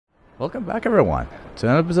Welcome back, everyone, to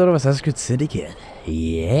another episode of Assassin's Creed Syndicate.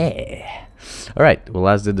 Yeah. Alright, we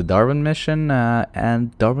last did the Darwin mission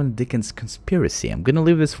and Darwin Dickens Conspiracy. I'm gonna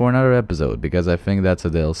leave this for another episode because I think that's a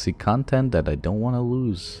DLC content that I don't want to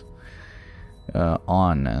lose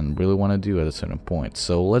on and really want to do at a certain point.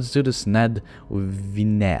 So let's do this Ned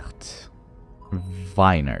Weinert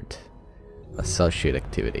associate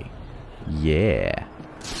activity. Yeah.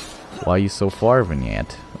 Why are you so far,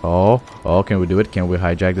 Vignette? Oh, can we do it? Can we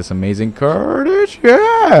hijack this amazing cartage?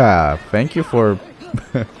 Yeah! Thank you for...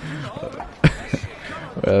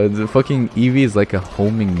 the fucking Evie is like a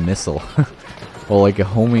homing missile. Or like a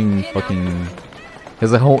homing fucking...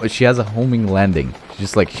 She has a homing landing.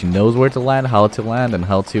 Just like, she knows where to land, how to land, and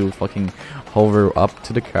how to fucking hover up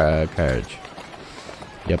to the carriage.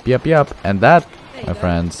 Yep. And that, my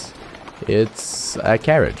friends, it's a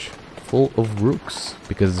carriage full of rooks.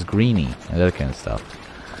 Because it's greeny and that kind of stuff.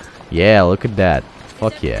 Yeah, look at that.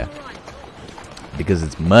 Fuck yeah. Because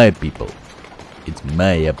it's my people. It's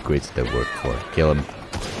my upgrades that I work for. Kill him.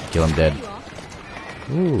 Kill him dead.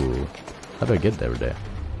 Ooh. How do I get there?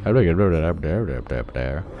 How do I get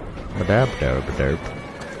there?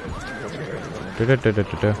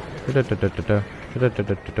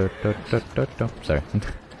 Sorry.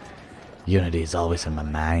 Unity is always in my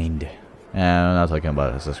mind. And I'm not talking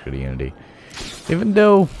about Assassin's Creed Unity. Even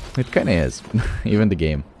though it kinda is. Even the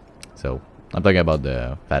game. So, I'm talking about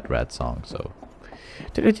the Fat Rat song, so.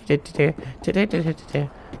 Don't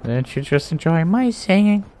you just enjoy my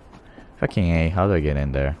singing? Fucking A, how do I get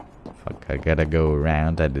in there? Fuck, I gotta go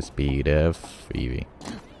around at the speed of Evie.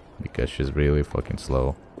 Because she's really fucking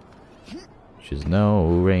slow. She's no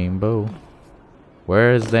rainbow.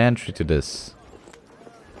 Where is the entry to this?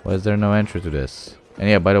 Why is there no entry to this? And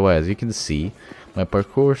yeah, by the way, as you can see, my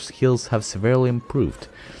parkour skills have severely improved.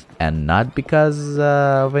 And not because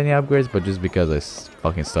of any upgrades, but just because I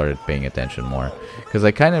fucking started paying attention more. Because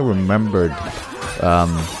I kind of remembered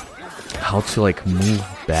how to like move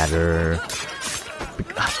better.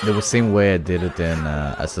 The same way I did it in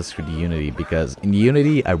Assassin's Creed Unity. Because in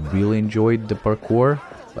Unity, I really enjoyed the parkour.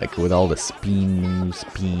 Like with all the spin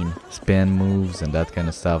moves and that kind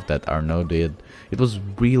of stuff that Arnaud did. It was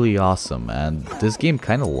really awesome. And this game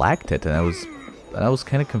kind of lacked it. And I was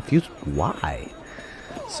kind of confused why.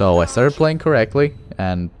 So I started playing correctly,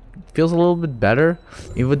 and it feels a little bit better,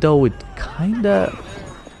 even though it kinda...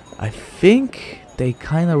 I think they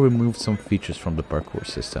kinda removed some features from the parkour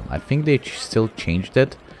system. I think they still changed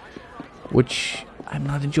it, which I'm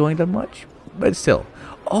not enjoying that much, but still.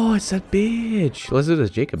 Oh, it's that bitch! Let's do this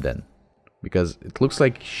Jacob then, because it looks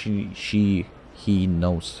like he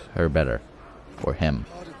knows her better, or him.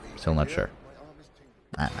 Still not sure.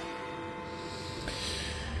 I don't know.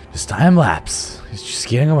 This time lapse. It's just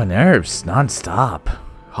getting on my nerves non-stop.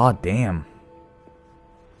 Oh, damn.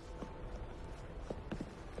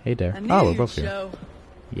 Hey there. Oh, we're both here.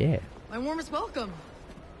 Yeah. My warmest welcome.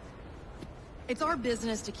 It's our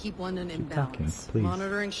business to keep London in balance,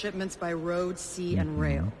 monitoring shipments by road, sea, and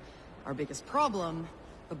rail. Our biggest problem,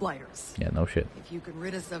 the blighters. Yeah, no shit. If you could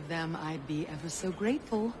rid us of them, I'd be ever so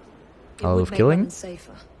grateful. It All would of make killing? London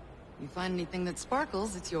safer. You find anything that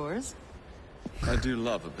sparkles, it's yours. I do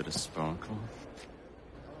love a bit of sparkle.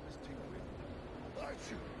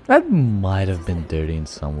 That might have been dirty in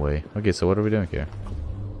some way. Okay, so what are we doing here?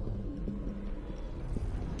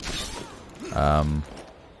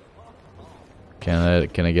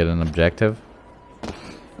 Can I get an objective?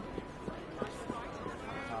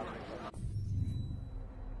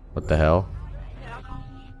 What the hell?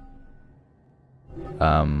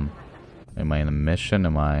 Am I in a mission?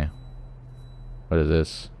 What is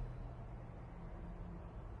this?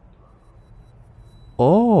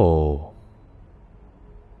 Oh.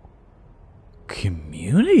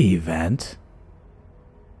 Community event?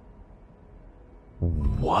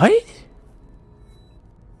 What?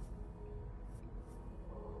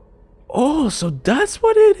 Oh, so that's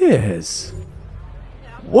what it is.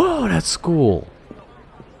 Whoa, that's cool.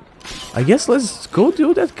 I guess let's go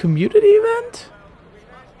do that community event?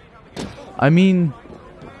 I mean,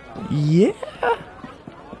 yeah.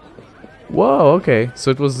 Whoa, okay. So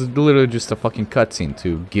it was literally just a fucking cutscene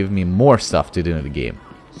to give me more stuff to do in the game.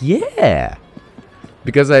 Yeah!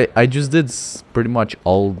 Because I just did pretty much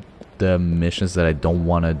all the missions that I don't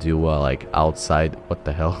want to do, like, outside... What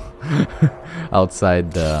the hell?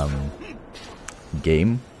 Outside the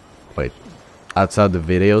game. Wait. Outside the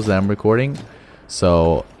videos that I'm recording.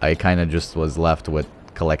 So I kind of just was left with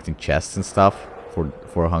collecting chests and stuff for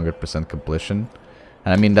 100% completion.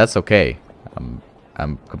 And I mean, that's okay.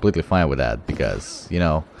 I'm completely fine with that because, you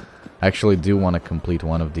know, I actually do want to complete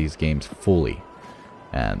one of these games fully.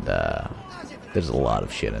 And There's a lot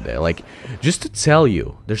of shit in there. Like, just to tell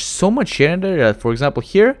you, there's so much shit in there that, for example,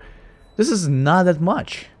 here, this is not that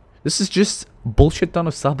much. This is just bullshit ton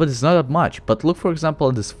of stuff, but it's not that much. But look, for example,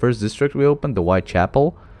 at this first district we opened, the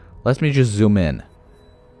Whitechapel. Let me just zoom in.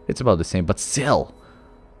 It's about the same, but still.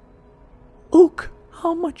 Look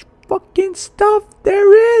how much fucking stuff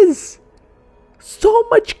there is. So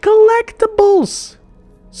much collectibles.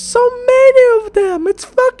 So many of them. It's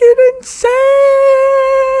fucking insane.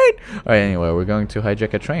 Alright, anyway, we're going to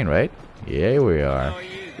hijack a train, right? Yeah, we are.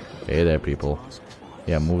 Hey there, people.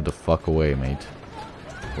 Yeah, move the fuck away, mate.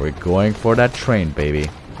 We're going for that train, baby.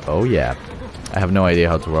 Oh, yeah. I have no idea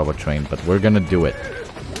how to rob a train, but we're gonna do it.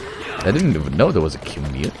 I didn't even know there was a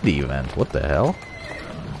community event. What the hell?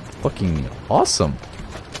 Fucking awesome.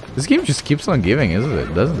 This game just keeps on giving, isn't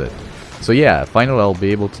it? Doesn't it? So yeah, finally I'll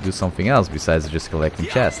be able to do something else besides just collecting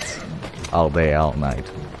chests. All day, all night.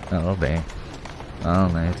 All day. All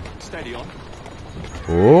night. Steady on.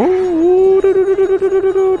 Oh.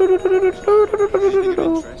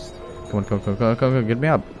 Come on, get me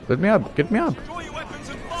up. Let me up, get me up.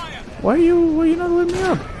 Why are you not letting me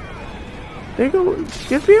up? There you go,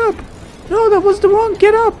 get me up. No, that was the wrong,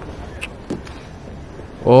 get up.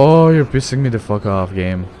 Oh, you're pissing me the fuck off,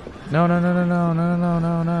 game. No. Come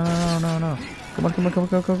on.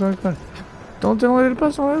 Don't let it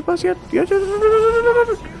pass yet.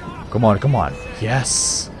 Come on.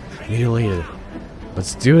 Yes. Mutilated.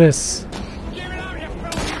 Let's do this.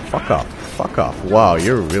 Fuck off. Wow,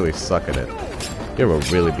 you're really suck at it. You're a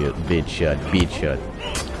really beat shot.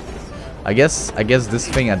 I guess this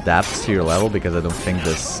thing adapts to your level because I don't think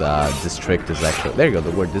this district is actually... There you go,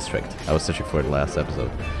 the word district. I was searching for it last episode.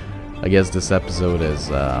 I guess this episode is...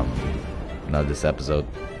 not this episode.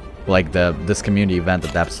 Like, this community event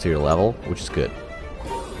adapts to your level, which is good.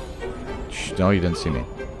 Shh, no, you didn't see me.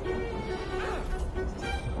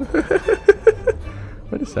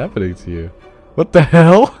 What is happening to you? What the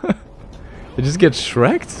hell? You just get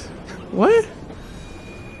shreked? What?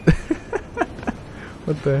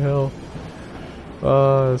 What the hell?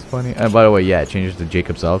 Oh, that's funny. And by the way, yeah, I changed to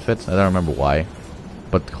Jacob's outfit. I don't remember why.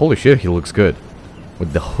 But holy shit, he looks good.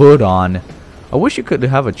 With the hood on. I wish you could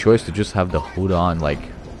have a choice to just have the hood on, like,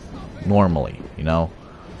 normally, you know?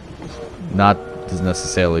 Not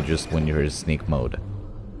necessarily just when you're in sneak mode.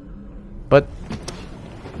 But,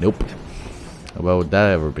 nope. Well, would that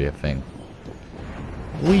ever be a thing?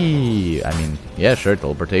 Whee! I mean, yeah, sure,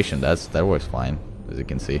 teleportation, that works fine, as you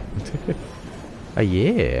can see. Oh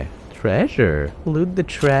yeah, treasure. Loot the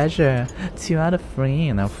treasure. 2 out of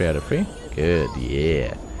 3. Now 3 out of 3. Good,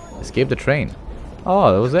 yeah. Escape the train.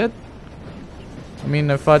 Oh, that was it? I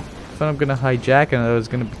mean, I thought I'm gonna hijack and it was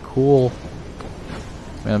gonna be cool.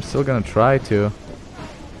 I mean, I'm still gonna try to.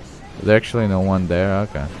 There's actually no one there.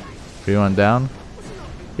 Okay. 3-1 down?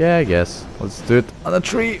 Yeah, I guess. Let's do it on a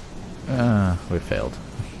tree. We failed.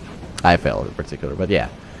 I failed in particular, but yeah.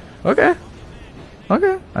 Okay.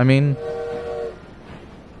 I mean,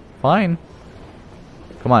 fine.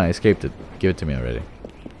 Come on, I escaped it. Give it to me already.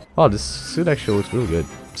 Oh, this suit actually looks really good.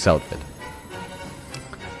 This outfit.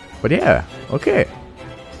 But yeah, okay.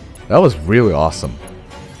 That was really awesome.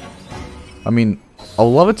 I mean, I would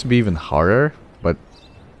love it to be even harder, but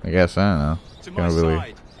I guess, I don't know. Can't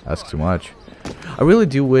really ask too much. I really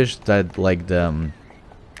do wish that, like, the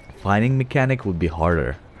fighting mechanic would be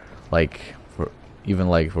harder. Like, for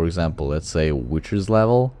example, let's say Witcher's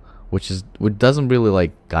level, which doesn't really,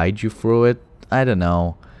 like, guide you through it. I don't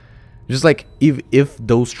know. Just like if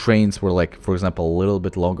those trains were, like, for example, a little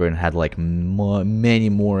bit longer and had like many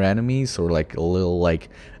more enemies, or like a little like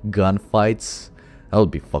gunfights, that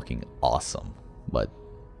would be fucking awesome. But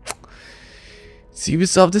it's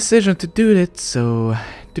Ubisoft's decision to do it, so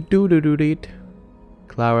to do it.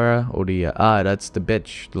 Clara Odia, that's the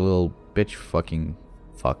bitch, the little bitch fucking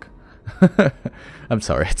fuck. I'm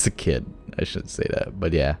sorry, it's a kid. I shouldn't say that,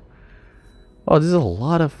 but yeah. Oh, there's a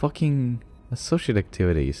lot of fucking associate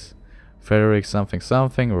activities. Frederick something,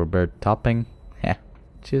 Robert Topping. Yeah,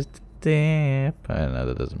 just a dip. I know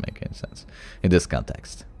that doesn't make any sense in this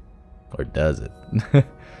context. Or does it?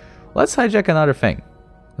 Let's hijack another thing.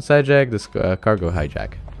 Let's hijack this cargo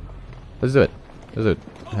hijack. Let's do it.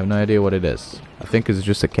 I have no idea what it is. I think it's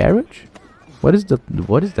just a carriage? What is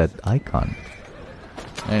that icon?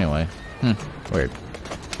 Anyway. Weird.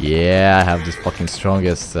 Yeah, I have this fucking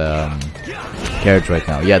strongest carriage right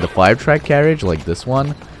now. Yeah, the 5-track carriage, like this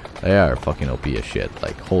one, they are fucking OP as shit.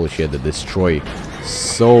 Like, holy shit, they destroy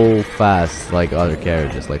so fast like other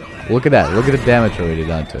carriages. Like, look at that. Look at the damage already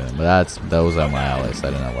done to them. But those are my allies.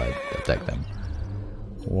 I don't know why I attacked them.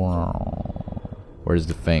 Wow. Where's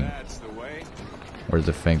the thing? Where's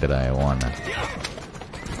the thing that I want?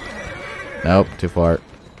 Nope, too far.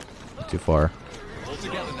 Too far.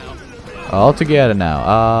 All together now.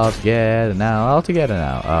 All together now. All together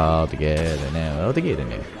now. All together now. All together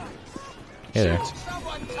now. Hey there.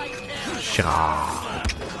 Shah.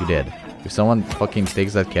 You did. If someone fucking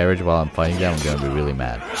takes that carriage while I'm fighting them, I'm gonna be really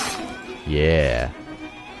mad. Yeah.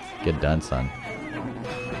 Get done, son.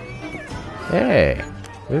 Hey.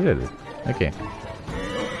 We did it. Okay.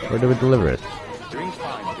 Where do we deliver it?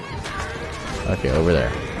 Okay, over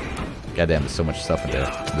there. Goddamn, there's so much stuff in there.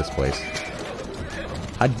 In this place.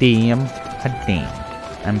 Hot damn. Hot damn.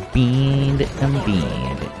 I'm beamed.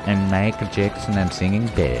 I'm Michael Jackson. I'm singing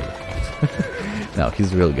dead. No,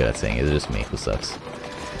 he's really good at singing. It's just me who sucks.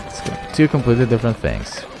 It's two completely different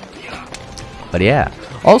things. But yeah.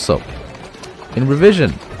 Also, in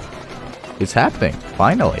revision, it's happening.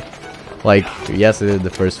 Finally. Like, yes, I did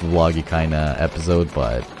the first vloggy kind of episode,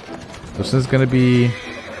 but this is gonna be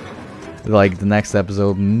like the next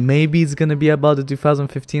episode. Maybe it's gonna be about the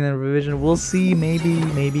 2015 and revision. We'll see.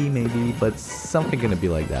 Maybe, but something gonna be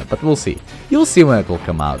like that. But we'll see. You'll see when it will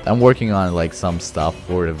come out. I'm working on like some stuff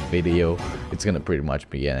for the video. It's gonna pretty much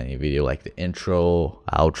be any video, like the intro,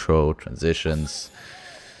 outro, transitions.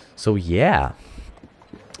 So yeah.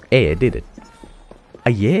 Hey, I did it.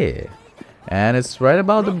 Yeah. And it's right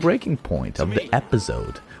about the breaking point of the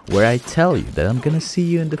episode, where I tell you that I'm gonna see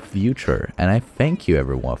you in the future. And I thank you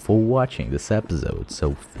everyone for watching this episode.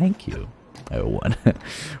 So thank you everyone for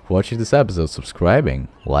watching this episode, subscribing,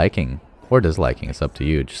 liking, or disliking. It's up to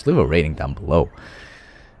you. Just leave a rating down below,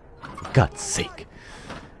 for God's sake.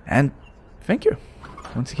 And thank you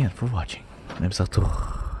once again for watching. And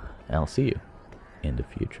I'll see you in the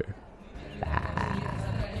future.